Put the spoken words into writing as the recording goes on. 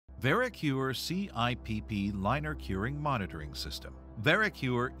VeriCure CIPP Liner Curing Monitoring System.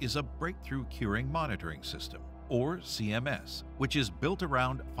 VeriCure is a breakthrough curing monitoring system, or CMS, which is built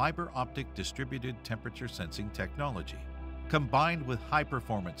around fiber optic distributed temperature sensing technology, combined with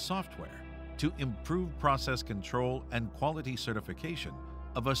high-performance software to improve process control and quality certification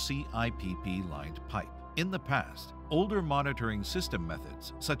of a CIPP-lined pipe. In the past, older monitoring system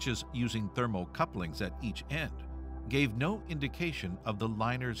methods, such as using thermocouplings at each end, gave no indication of the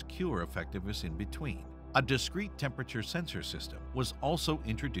liner's cure effectiveness in between. A discrete temperature sensor system was also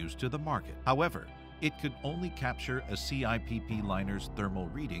introduced to the market. However, it could only capture a CIPP liner's thermal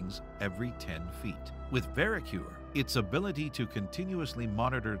readings every 10 feet. With VeriCure, its ability to continuously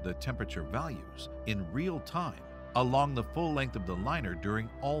monitor the temperature values in real time along the full length of the liner during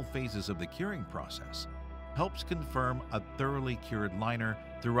all phases of the curing process helps confirm a thoroughly cured liner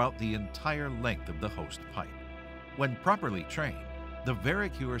throughout the entire length of the host pipe. When properly trained, the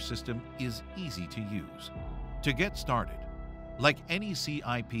VeriCure system is easy to use. To get started, like any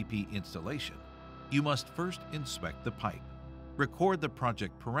CIPP installation, you must first inspect the pipe, record the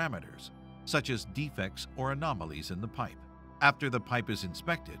project parameters, such as defects or anomalies in the pipe. After the pipe is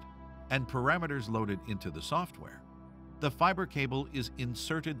inspected and parameters loaded into the software, the fiber cable is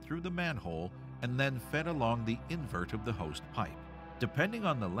inserted through the manhole and then fed along the invert of the host pipe. Depending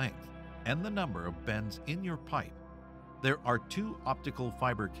on the length and the number of bends in your pipe, there are 2 optical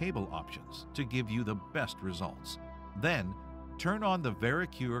fiber cable options to give you the best results. Then, turn on the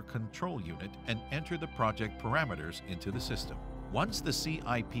VeriCure control unit and enter the project parameters into the system. Once the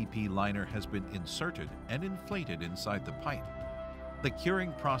CIPP liner has been inserted and inflated inside the pipe, the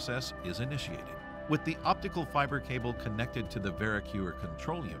curing process is initiated. With the optical fiber cable connected to the VeriCure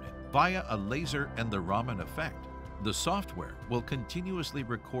control unit via a laser and the Raman effect, the software will continuously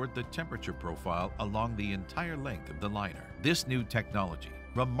record the temperature profile along the entire length of the liner. This new technology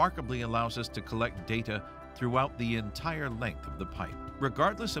remarkably allows us to collect data throughout the entire length of the pipe.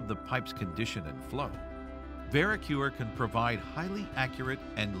 Regardless of the pipe's condition and flow, VeriCure can provide highly accurate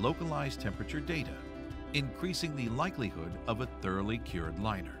and localized temperature data, increasing the likelihood of a thoroughly cured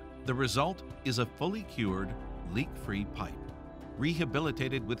liner. The result is a fully cured, leak-free pipe,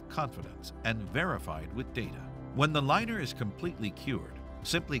 rehabilitated with confidence and verified with data. When the liner is completely cured,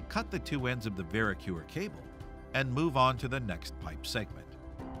 simply cut the 2 ends of the VeriCure cable and move on to the next pipe segment.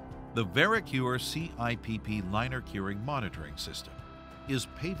 The VeriCure CIPP Liner Curing Monitoring System is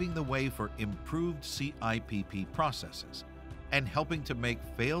paving the way for improved CIPP processes and helping to make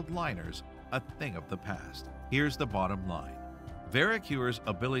failed liners a thing of the past. Here's the bottom line. VeriCure's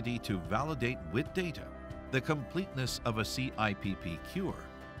ability to validate with data the completeness of a CIPP cure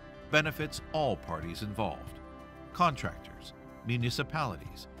benefits all parties involved. Contractors,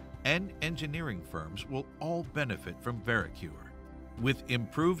 municipalities, and engineering firms will all benefit from VeriCure. With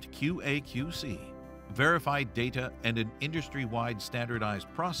improved QA/QC, verified data, and an industry-wide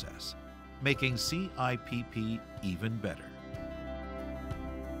standardized process, making CIPP even better.